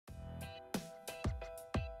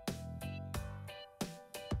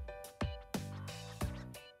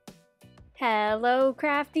Hello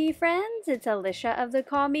crafty friends, it's Alicia of the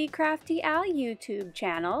Call Me Crafty Al YouTube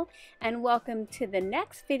channel, and welcome to the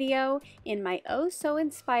next video in my Oh So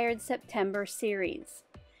Inspired September series.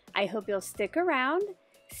 I hope you'll stick around,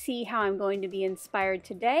 see how I'm going to be inspired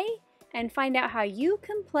today, and find out how you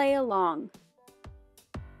can play along.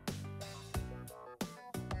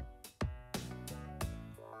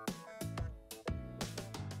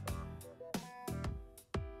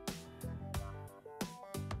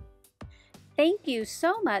 Thank you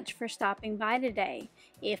so much for stopping by today.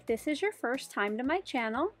 If this is your first time to my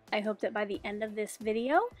channel, I hope that by the end of this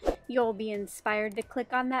video, you'll be inspired to click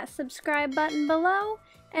on that subscribe button below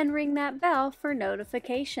and ring that bell for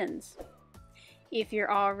notifications. If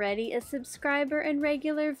you're already a subscriber and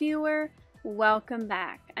regular viewer, welcome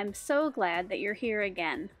back. I'm so glad that you're here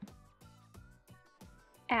again.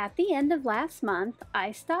 At the end of last month,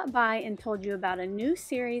 I stopped by and told you about a new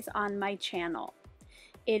series on my channel.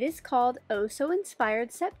 It is called Oh So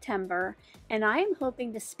Inspired September, and I am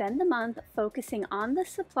hoping to spend the month focusing on the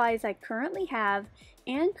supplies I currently have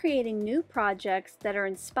and creating new projects that are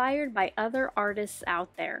inspired by other artists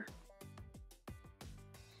out there.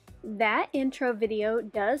 That intro video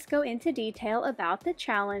does go into detail about the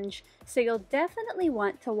challenge, so you'll definitely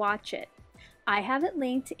want to watch it. I have it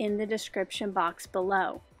linked in the description box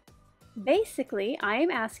below. Basically, I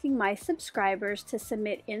am asking my subscribers to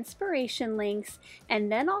submit inspiration links,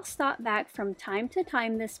 and then I'll stop back from time to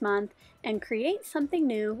time this month and create something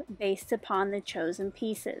new based upon the chosen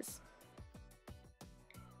pieces.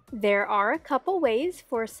 There are a couple ways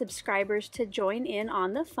for subscribers to join in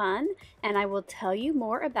on the fun, and I will tell you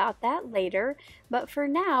more about that later, but for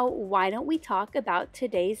now, why don't we talk about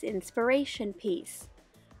today's inspiration piece?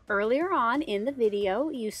 Earlier on in the video,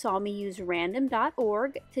 you saw me use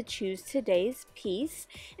random.org to choose today's piece,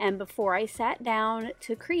 and before I sat down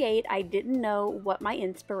to create, I didn't know what my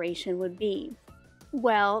inspiration would be.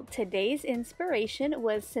 Well, today's inspiration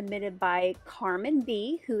was submitted by Carmen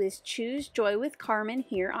B, who is Choose Joy with Carmen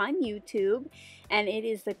here on YouTube, and it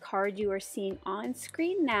is the card you are seeing on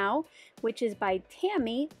screen now, which is by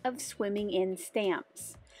Tami of Swimming in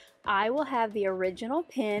Stamps. I will have the original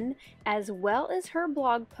pin as well as her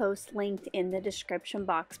blog post linked in the description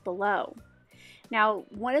box below. Now,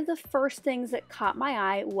 one of the first things that caught my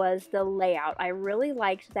eye was the layout. I really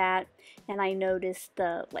liked that, and I noticed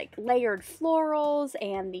the layered florals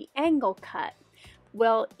and the angle cut.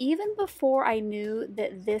 Well, even before I knew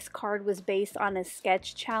that this card was based on a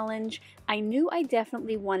sketch challenge, I knew I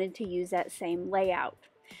definitely wanted to use that same layout.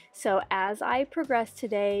 So as I progress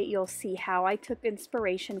today, you'll see how I took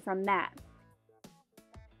inspiration from that.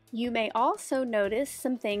 You may also notice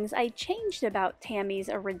some things I changed about Tami's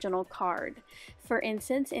original card. For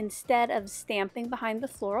instance, instead of stamping behind the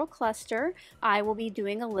floral cluster, I will be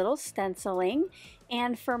doing a little stenciling.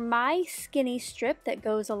 And for my skinny strip that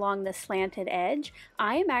goes along the slanted edge,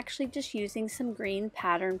 I am actually just using some green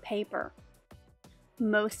pattern paper.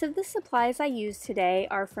 Most of the supplies I use today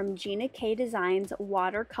are from Gina K Designs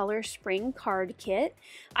Watercolor Spring Card Kit.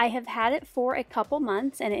 I have had it for a couple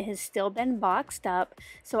months and it has still been boxed up,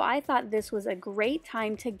 so I thought this was a great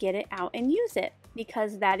time to get it out and use it,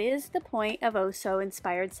 because that is the point of Oh So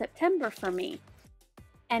Inspired September for me.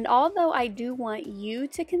 And although I do want you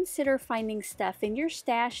to consider finding stuff in your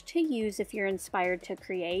stash to use if you're inspired to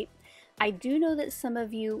create, I do know that some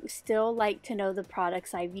of you still like to know the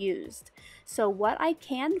products I've used. So what I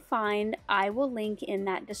can find, I will link in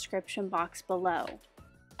that description box below.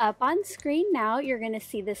 Up on screen now, you're going to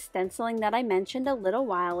see the stenciling that I mentioned a little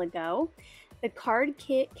while ago. The card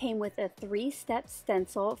kit came with a 3-step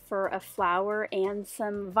stencil for a flower and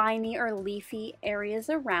some viney or leafy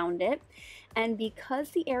areas around it. And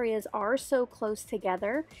because the areas are so close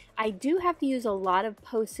together, I do have to use a lot of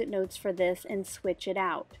post-it notes for this and switch it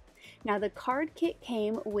out. Now the card kit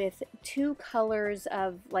came with 2 colors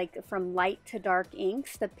of from light to dark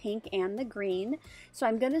inks, the pink and the green. So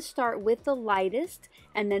I'm going to start with the lightest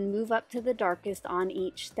and then move up to the darkest on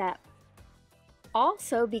each step.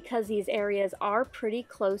 Also, because these areas are pretty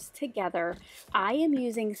close together, I am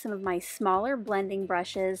using some of my smaller blending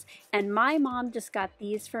brushes, and my mom just got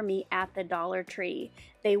these for me at the Dollar Tree.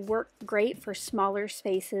 They work great for smaller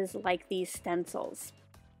spaces like these stencils.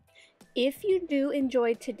 If you do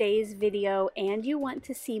enjoy today's video and you want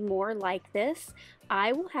to see more like this,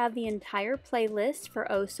 I will have the entire playlist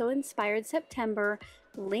for Oh So Inspired September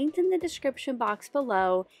linked in the description box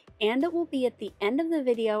below, and it will be at the end of the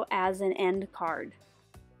video as an end card.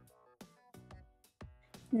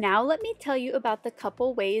 Now let me tell you about the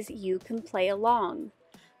couple ways you can play along.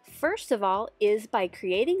 First of all is by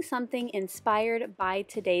creating something inspired by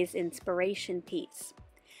today's inspiration piece.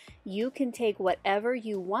 You can take whatever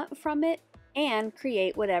you want from it, and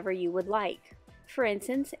create whatever you would like. For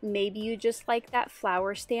instance, maybe you just like that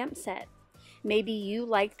flower stamp set. Maybe you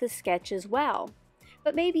like the sketch as well.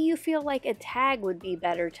 But maybe you feel like a tag would be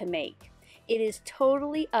better to make. It is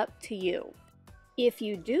totally up to you. If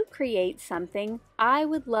you do create something, I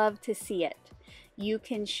would love to see it. You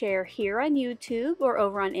can share here on YouTube or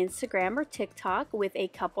over on Instagram or TikTok with a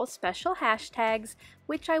couple special hashtags,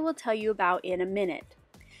 which I will tell you about in a minute.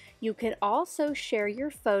 You could also share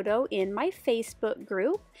your photo in my Facebook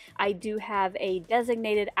group. I do have a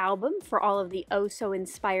designated album for all of the Oh So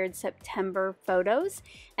Inspired September photos,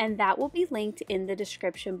 and that will be linked in the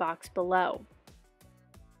description box below.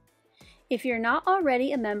 If you're not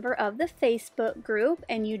already a member of the Facebook group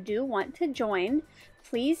and you do want to join,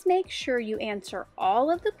 please make sure you answer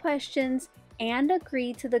all of the questions and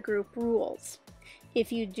agree to the group rules.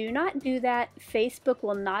 If you do not do that, Facebook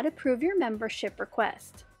will not approve your membership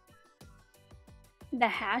request. The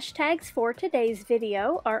hashtags for today's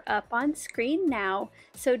video are up on screen now,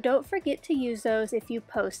 so don't forget to use those if you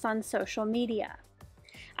post on social media.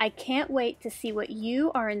 I can't wait to see what you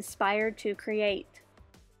are inspired to create.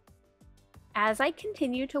 As I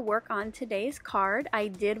continue to work on today's card, I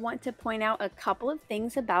did want to point out a couple of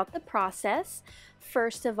things about the process.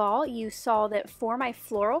 First of all, you saw that for my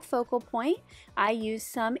floral focal point, I used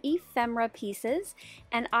some ephemera pieces,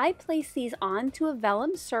 and I placed these onto a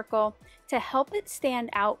vellum circle to help it stand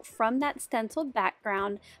out from that stenciled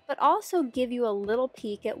background, but also give you a little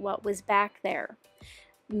peek at what was back there.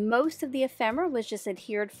 Most of the ephemera was just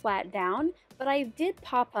adhered flat down, but I did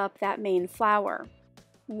pop up that main flower.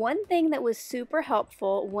 One thing that was super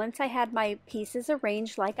helpful once I had my pieces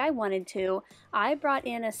arranged like I wanted to, I brought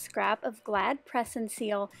in a scrap of Glad Press and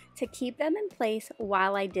Seal to keep them in place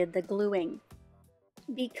while I did the gluing.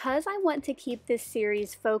 Because I want to keep this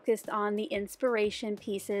series focused on the inspiration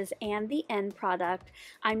pieces and the end product,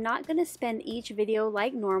 I'm not going to spend each video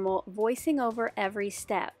like normal voicing over every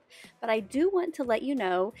step. But I do want to let you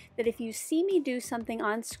know that if you see me do something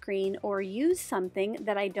on screen or use something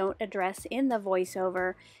that I don't address in the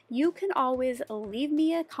voiceover, you can always leave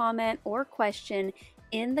me a comment or question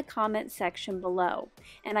in the comment section below,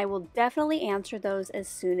 and I will definitely answer those as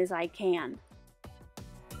soon as I can.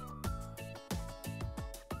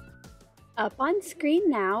 Up on screen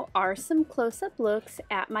now are some close-up looks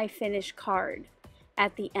at my finished card.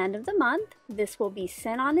 At the end of the month, this will be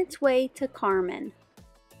sent on its way to Carmen.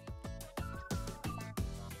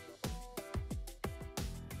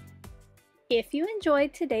 If you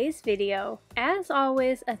enjoyed today's video, as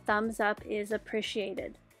always, a thumbs up is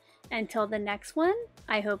appreciated. Until the next one,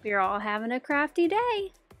 I hope you're all having a crafty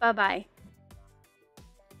day. Bye-bye.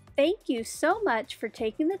 Thank you so much for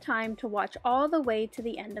taking the time to watch all the way to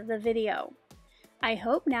the end of the video. I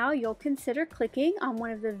hope now you'll consider clicking on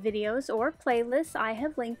one of the videos or playlists I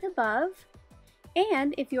have linked above.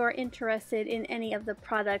 And if you are interested in any of the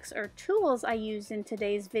products or tools I used in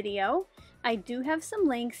today's video, I do have some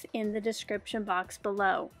links in the description box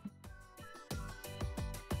below.